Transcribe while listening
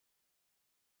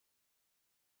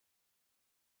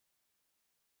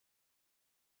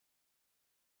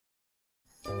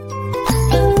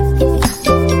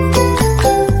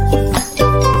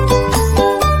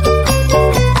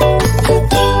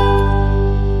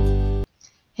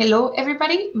Hello,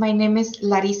 everybody. My name is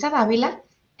Larissa Davila,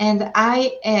 and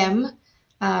I am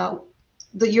uh,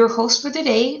 your host for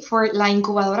today for La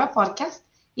Incubadora podcast.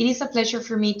 It is a pleasure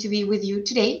for me to be with you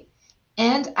today,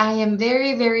 and I am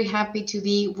very, very happy to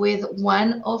be with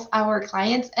one of our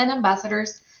clients and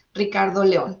ambassadors, Ricardo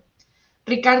Leon.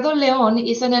 Ricardo Leon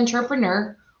is an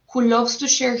entrepreneur who loves to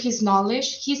share his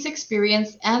knowledge, his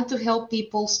experience, and to help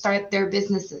people start their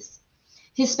businesses.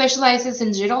 He specializes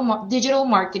in digital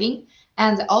marketing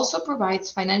and also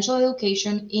provides financial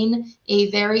education in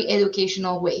a very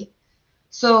educational way.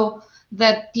 So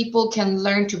that people can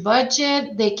learn to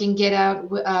budget, they can get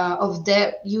out of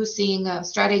debt using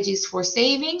strategies for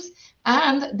savings,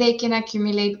 and they can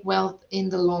accumulate wealth in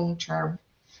the long term.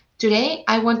 Today,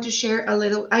 I want to share a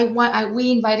little.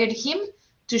 We invited him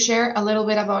to share a little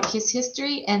bit about his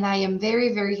history, and I am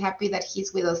very, very happy that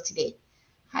he's with us today.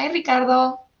 Hi,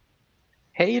 Ricardo.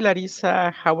 Hey Larissa,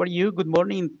 how are you? Good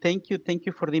morning. Thank you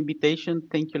for the invitation.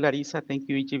 Thank you, Larissa. Thank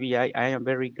you, EGBI. I am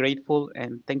very grateful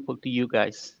and thankful to you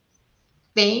guys.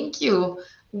 Thank you.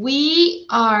 We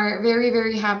are very,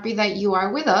 very happy that you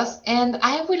are with us, and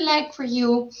I would like for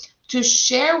you to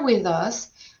share with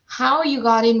us how you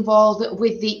got involved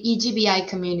with the EGBI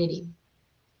community.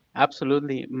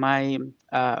 Absolutely.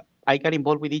 I got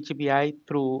involved with EGBI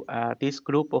through this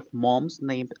group of moms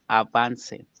named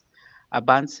Avance.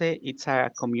 Avance, it's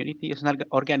a community, it's an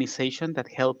organization that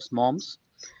helps moms.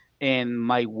 And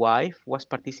my wife was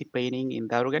participating in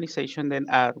that organization. Then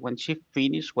when she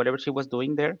finished whatever she was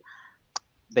doing there,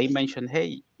 they mentioned,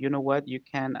 hey, you know what? You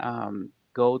can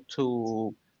go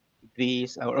to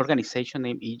this organization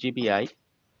named EGBI,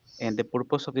 and the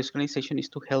purpose of this organization is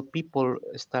to help people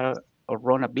start or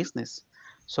run a business.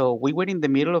 So we were in the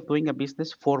middle of doing a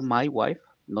business for my wife,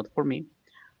 not for me.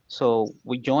 So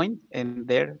we joined, and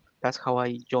that's how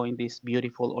I joined this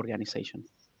beautiful organization.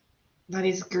 That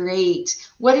is great.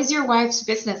 What is your wife's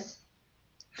business?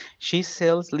 She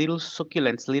sells little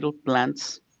succulents, little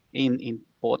plants in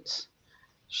pots.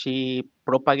 She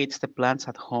propagates the plants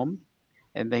at home,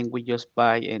 and then we just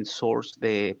buy and source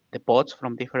the pots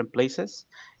from different places,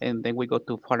 and then we go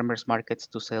to farmers markets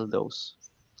to sell those.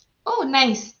 Oh,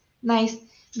 nice, nice.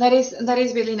 That is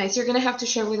really nice. You're gonna have to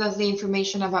share with us the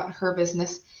information about her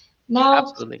business. Now,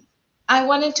 Absolutely. I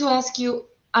wanted to ask you,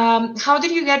 how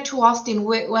did you get to Austin?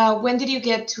 Well, when did you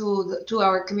get to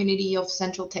our community of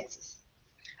Central Texas?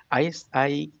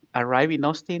 I arrived in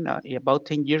Austin about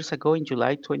 10 years ago in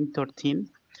July 2013.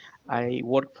 I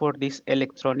worked for this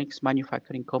electronics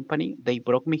manufacturing company. They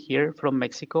brought me here from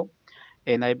Mexico,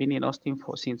 and I've been in Austin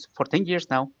for 10 years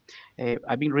now.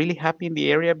 I've been really happy in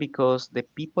the area because the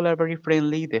people are very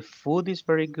friendly, the food is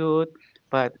very good,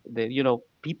 but the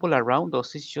people around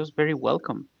us is just very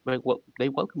welcome. Very well, they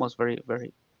welcome us very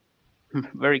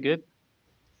very good.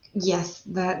 Yes,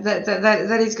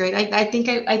 that is great. I think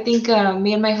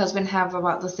me and my husband have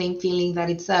about the same feeling that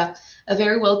it's a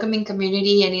very welcoming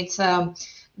community and it's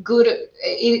good.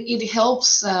 It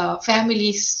helps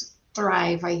families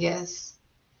thrive, I guess.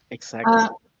 Uh, Exactly.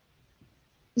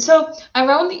 so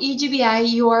around the EGBI,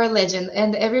 you are a legend,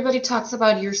 and everybody talks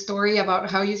about your story about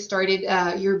how you started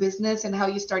your business and how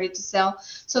you started to sell.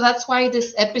 So that's why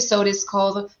this episode is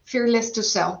called Fearless to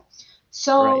Sell. Right.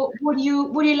 So would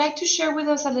you like to share with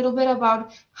us a little bit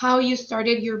about how you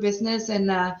started your business and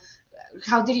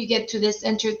how did you get to this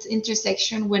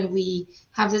intersection when we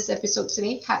have this episode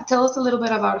today? Tell us a little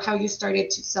bit about how you started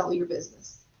to sell your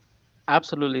business.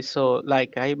 Absolutely. So,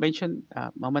 like I mentioned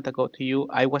a moment ago to you,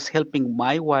 I was helping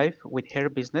my wife with her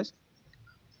business.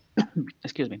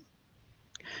 Excuse me.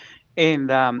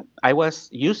 And I was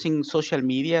using social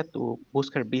media to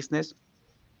boost her business.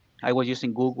 I was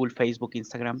using Google, Facebook,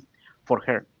 Instagram for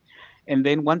her. And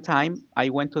then one time I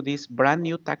went to this brand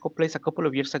new taco place a couple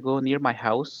of years ago near my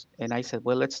house, and I said,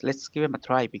 well, let's give them a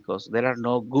try because there are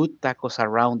no good tacos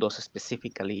around us,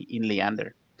 specifically in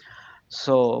Leander.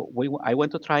 So I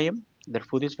went to try them. Their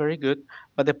food is very good,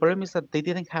 but the problem is that they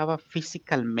didn't have a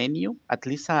physical menu, at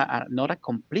least not a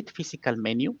complete physical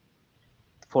menu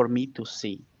for me to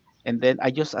see. And then I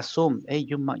just assumed, hey,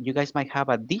 you guys might have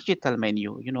a digital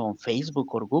menu, on Facebook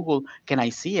or Google. Can I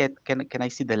see it? Can I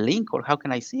see the link, or how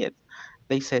can I see it?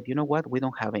 They said, you know what? We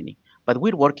don't have any, but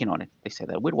we're working on it. They said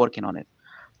that we're working on it.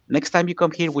 Next time you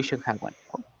come here, we should have one.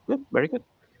 Oh, good, very good.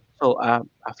 So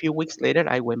a few weeks later,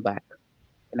 I went back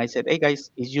and I said, hey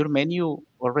guys, is your menu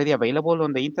already available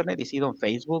on the internet? Is it on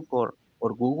Facebook or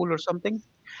Google or something?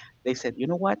 They said, you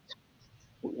know what?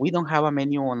 We don't have a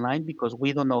menu online because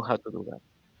we don't know how to do that,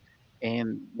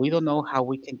 and we don't know how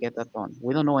we can get that done.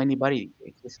 We don't know anybody.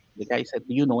 The guy said,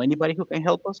 do you know anybody who can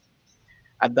help us?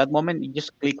 At that moment, it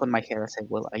just clicked on my head. I said,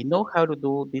 well, I know how to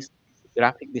do this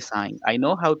graphic design. I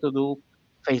know how to do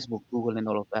Facebook, Google, and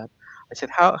all of that. I said,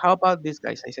 how about these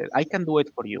guys? I said, I can do it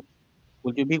for you.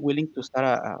 Would you be willing to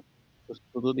start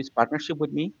to do this partnership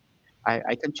with me?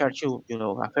 I can charge you,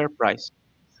 a fair price.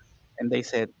 And they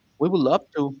said, we would love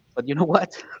to, but you know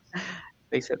what?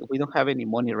 They said, we don't have any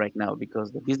money right now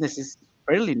because the business is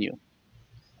fairly new.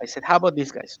 I said, how about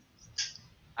these guys?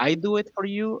 I do it for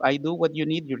you. I do what you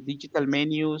need, your digital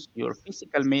menus, your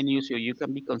physical menus, so you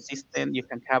can be consistent. You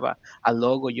can have a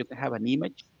logo, you can have an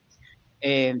image,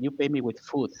 and you pay me with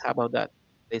food. How about that?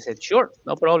 They said, sure,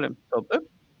 no problem. So,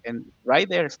 and right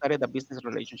there started a business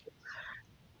relationship.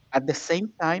 At the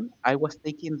same time, I was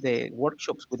taking the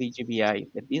workshops with EGBI,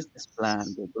 the business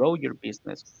plan, the grow your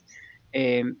business,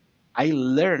 and I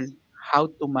learned how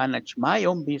to manage my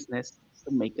own business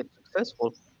to make it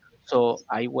successful. So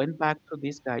I went back to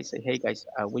these guys, say, hey guys,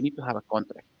 we need to have a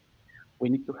contract. We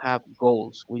need to have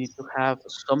goals. We need to have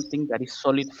something that is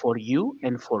solid for you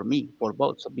and for me, for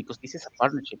both. So because this is a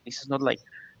partnership, this is not like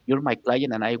you're my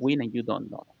client and I win and you don't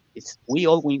know. It's we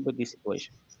all win with this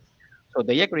situation. So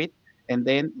they agreed, and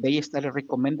then they started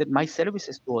recommending my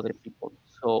services to other people.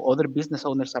 So other business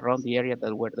owners around the area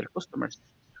that were their customers.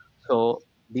 So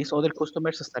these other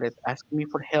customers started asking me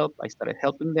for help. I started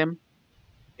helping them.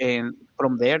 And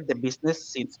from there, the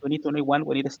business since 2021,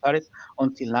 when it started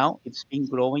until now, it's been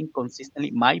growing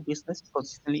consistently. My business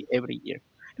consistently every year.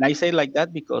 And I say like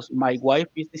that because my wife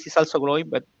business is also growing,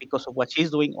 but because of what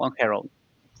she's doing on her own.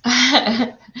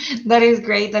 That is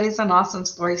great. That is an awesome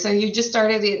story. So you just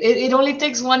started it. It only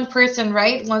takes one person,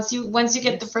 right? Once you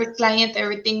get the Yes, first client,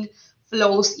 everything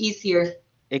flows easier.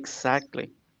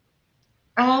 exactly.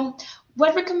 Um,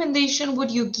 what recommendation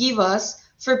would you give us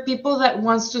for people that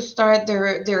wants to start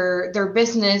their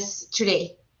business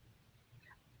today?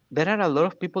 There are a lot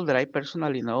of people that I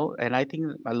personally know, and I think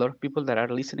a lot of people that are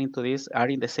listening to this are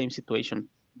in the same situation.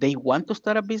 They want to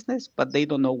start a business, but they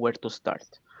don't know where to start.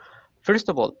 First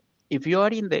of all, if you are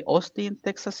in the Austin,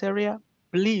 Texas area,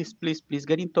 please, please, please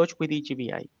get in touch with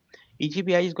EGBI.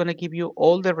 EGBI is going to give you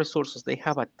all the resources. They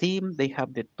have a team, they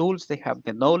have the tools, they have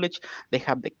the knowledge, they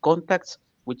have the contacts,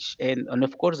 which and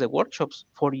of course the workshops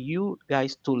for you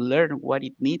guys to learn what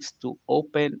it needs to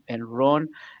open and run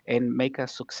and make a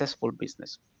successful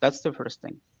business. That's the first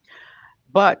thing.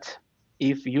 But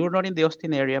if you're not in the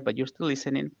Austin area, but you're still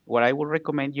listening, what I would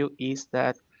recommend you is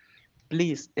that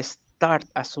please start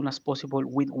as soon as possible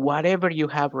with whatever you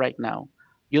have right now.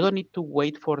 You don't need to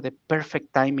wait for the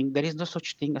perfect timing. There is no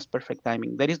such thing as perfect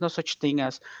timing. There is no such thing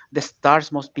as the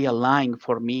stars must be aligned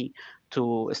for me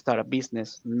to start a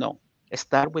business. No.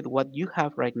 Start with what you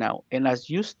have right now. And as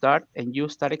you start and you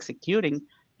start executing,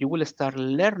 you will start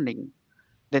learning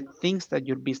the things that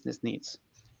your business needs.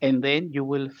 And then you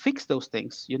will fix those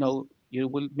things. You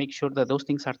will make sure that those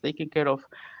things are taken care of.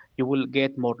 You will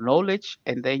get more knowledge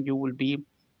and then you will be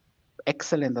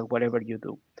excellent at whatever you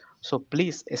do. So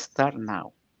please start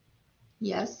now.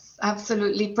 Yes,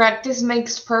 absolutely. Practice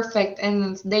makes perfect.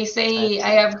 And they say,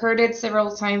 I Exactly. have heard it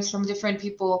several times from different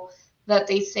people that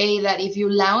they say that if you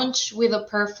launch with a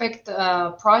perfect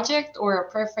project or a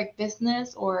perfect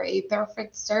business or a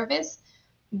perfect service,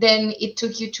 then it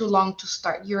took you too long to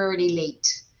start. You're already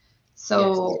late.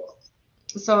 Yes.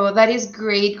 So that is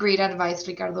great, great advice,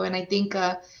 Ricardo. And I think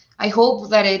I hope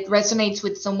that it resonates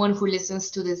with someone who listens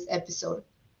to this episode.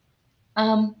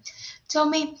 Um, Tell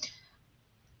me,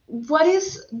 what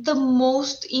is the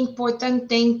most important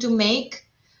thing to make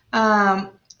um,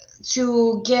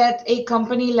 to get a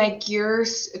company like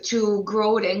yours to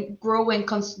grow and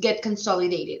get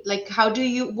consolidated? Like, how do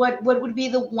you what would be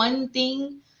the one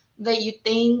thing that you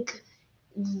think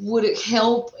would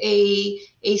help a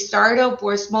startup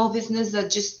or a small business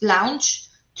that just launched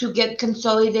to get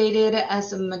consolidated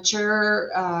as a mature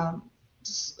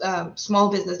small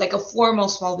business, like a formal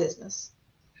small business?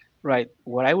 Right.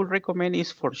 What I would recommend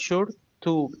is for sure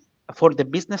to for the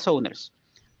business owners,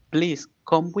 please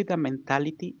come with a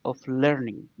mentality of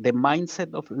learning. The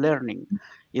mindset of learning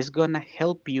is going to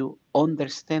help you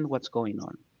understand what's going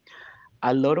on.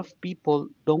 A lot of people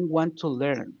don't want to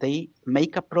learn. They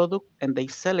make a product and they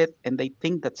sell it and they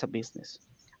think that's a business.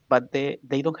 But they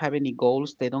don't have any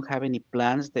goals, they don't have any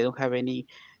plans, they don't have any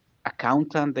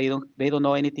accountant, they don't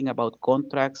know anything about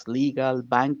contracts, legal,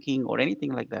 banking or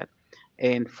anything like that.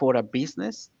 And for a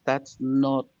business, that's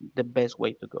not the best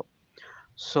way to go.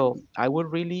 So I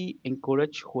would really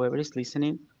encourage whoever is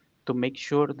listening to make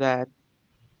sure that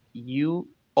you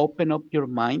open up your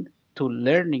mind to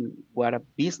learning what a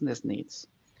business needs.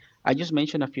 I just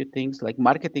mentioned a few things like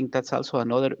marketing. That's also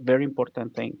another very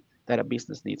important thing that a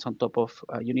business needs. On top of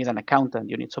you need an accountant,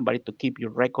 you need somebody to keep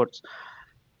your records.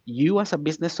 You as a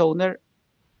business owner,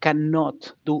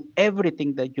 cannot do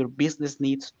everything that your business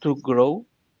needs to grow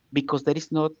because there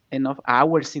is not enough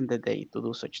hours in the day to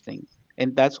do such thing.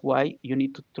 And that's why you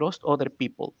need to trust other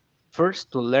people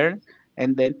first to learn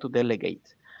and then to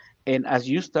delegate. And as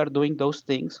you start doing those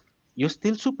things, you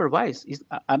still supervise.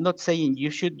 I'm not saying you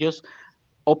should just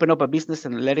open up a business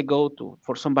and let it go to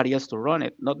for somebody else to run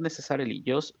it. Not necessarily.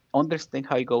 Just understand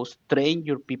how it goes, train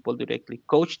your people directly,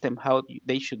 coach them how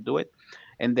they should do it,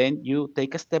 and then you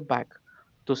take a step back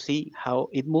to see how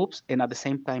it moves, and at the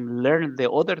same time learn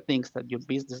the other things that your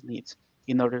business needs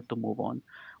in order to move on.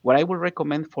 What I would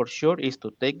recommend for sure is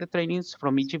to take the trainings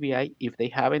from EGBI if they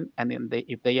haven't, and then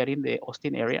if they are in the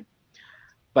Austin area.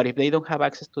 But if they don't have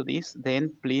access to this,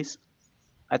 then please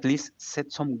at least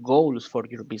set some goals for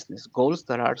your business, goals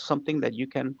that are something that you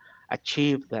can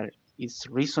achieve, that is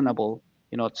reasonable,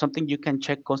 something you can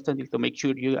check constantly to make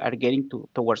sure you are getting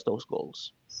towards those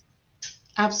goals.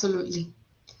 Absolutely.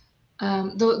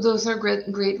 Those are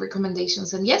great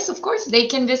recommendations. And yes, of course, they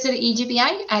can visit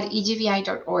EGBI at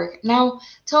egbi.org. Now,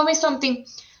 tell me something.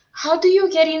 How do you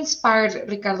get inspired,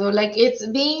 Ricardo? Like, it's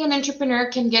being an entrepreneur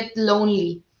can get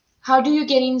lonely. How do you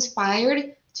get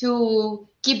inspired to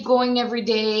keep going every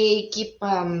day, keep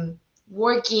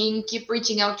working, keep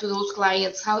reaching out to those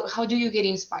clients? How do you get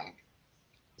inspired?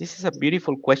 This is a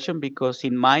beautiful question because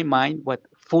in my mind, what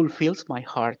fulfills my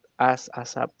heart as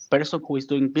a person who is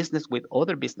doing business with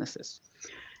other businesses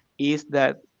is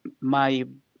that my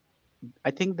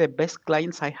I think the best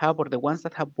clients I have, or the ones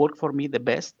that have worked for me the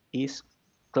best, is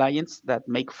clients that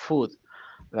make food,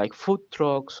 like food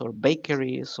trucks or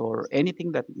bakeries or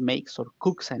anything that makes or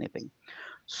cooks anything.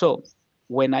 So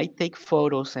when I take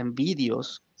photos and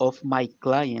videos of my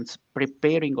clients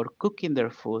preparing or cooking their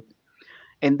food,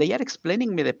 and they are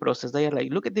explaining me the process, they are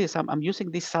like, look at this, I'm using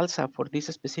this salsa for this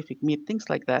specific meat, things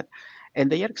like that.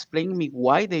 And they are explaining me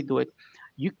why they do it.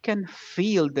 You can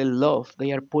feel the love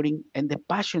they are putting and the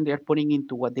passion they are putting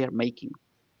into what they are making.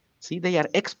 See, they are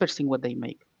experts in what they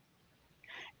make.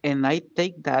 And I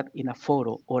take that in a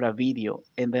photo or a video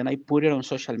and then I put it on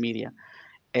social media,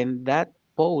 and that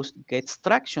post gets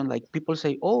traction. Like people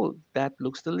say, oh, that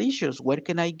looks delicious, where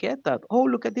can I get that? Oh,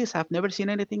 look at this, I've never seen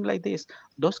anything like this.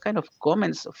 Those kind of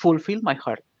comments fulfill my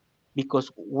heart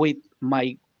because with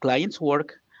my clients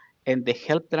work and the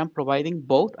help that I'm providing,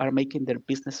 both are making their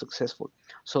business successful.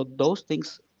 So those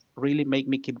things really make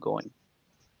me keep going.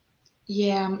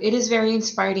 Yeah, it is very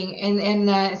inspiring,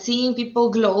 and seeing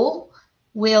people glow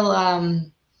will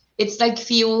it's like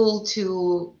fuel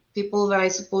to people that I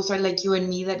suppose are like you and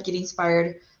me that get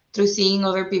inspired through seeing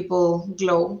other people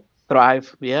glow.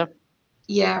 Thrive, yeah.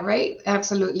 Yeah, right.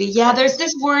 Absolutely. Yeah, there's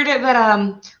this word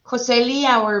that Joseli,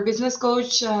 our business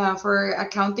coach for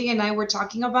accounting, and I were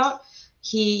talking about.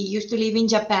 He used to live in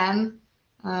Japan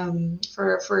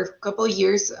for a couple of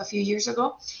years, a few years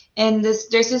ago, and there's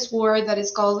this word that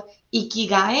is called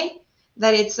ikigai,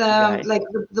 that it's Guy, like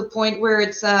the point where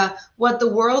it's what the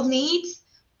world needs,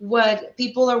 what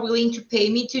people are willing to pay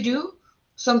me to do,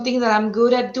 something that I'm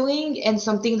good at doing, and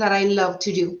something that I love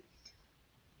to do.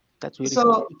 that's beautiful.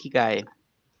 So Ikigai.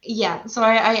 yeah, so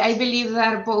I believe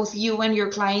that both you and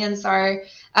your clients are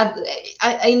at,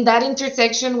 in that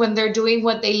intersection when they're doing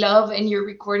what they love and you're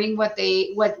recording what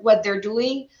they're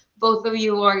doing. Both of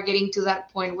you are getting to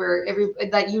that point where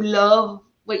that you love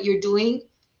what you're doing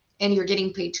and you're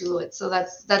getting paid to do it. So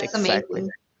that's Exactly. amazing.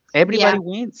 Yeah, Everybody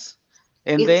wins.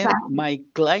 And then exactly. my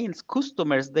clients,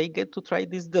 customers, they get to try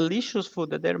this delicious food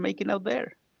that they're making out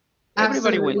there.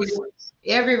 Everybody Absolutely. wins.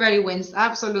 Everybody wins.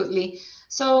 Absolutely.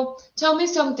 So tell me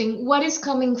something. What is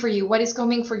coming for you? What is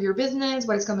coming for your business?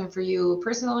 What is coming for you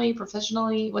personally,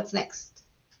 professionally? What's next?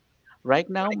 Right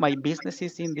now, my business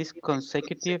is in this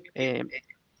consecutive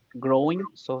growing.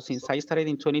 So since I started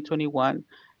in 2021,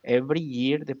 every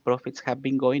year the profits have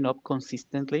been going up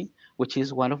consistently, which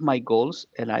is one of my goals,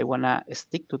 and I wanna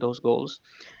stick to those goals.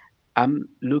 I'm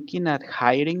looking at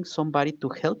hiring somebody to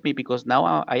help me because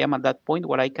now I am at that point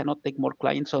where I cannot take more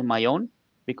clients on my own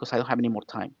because I don't have any more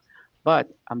time. But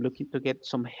I'm looking to get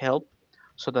some help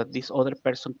so that this other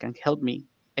person can help me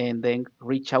and then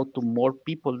reach out to more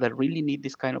people that really need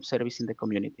this kind of service in the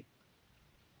community.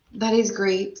 That is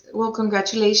great. Well,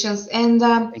 congratulations. And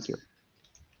Thank you.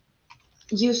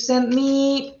 you sent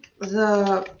me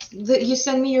you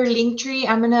sent me your link tree.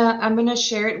 I'm gonna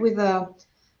share it with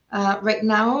right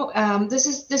now. This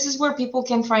is where people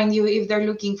can find you if they're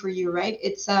looking for you, right?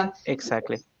 It's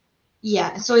Exactly.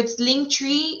 yeah. So it's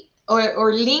linktree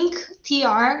or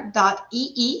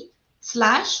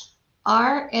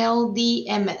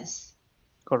linktr.ee/RLDMS.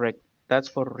 Correct. That's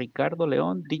for Ricardo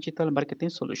Leon Digital Marketing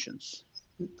Solutions.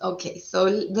 Okay, so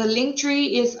the link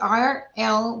tree is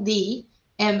RLDMS.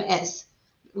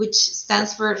 which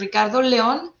stands for Ricardo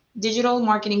Leon Digital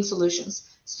Marketing Solutions.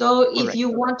 So if Correct. you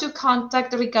want to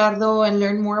contact Ricardo and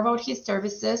learn more about his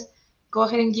services, go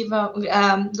ahead and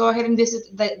go ahead and visit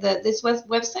this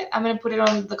website. I'm going to put it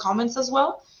on the comments as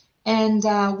well. And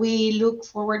we look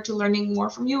forward to learning more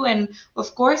from you. And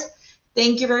of course,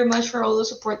 thank you very much for all the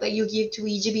support that you give to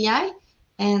EGBI.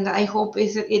 And I hope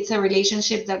it's a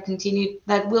relationship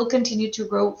that will continue to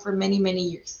grow for many, many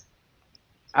years.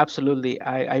 Absolutely.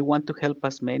 I want to help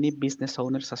as many business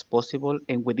owners as possible.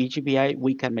 And with EGBI,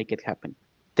 we can make it happen.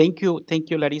 Thank you. Thank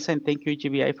you, Larissa, and thank you,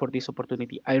 EGBI, for this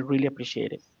opportunity. I really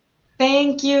appreciate it.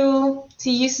 Thank you.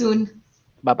 See you soon.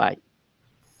 Bye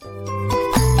bye.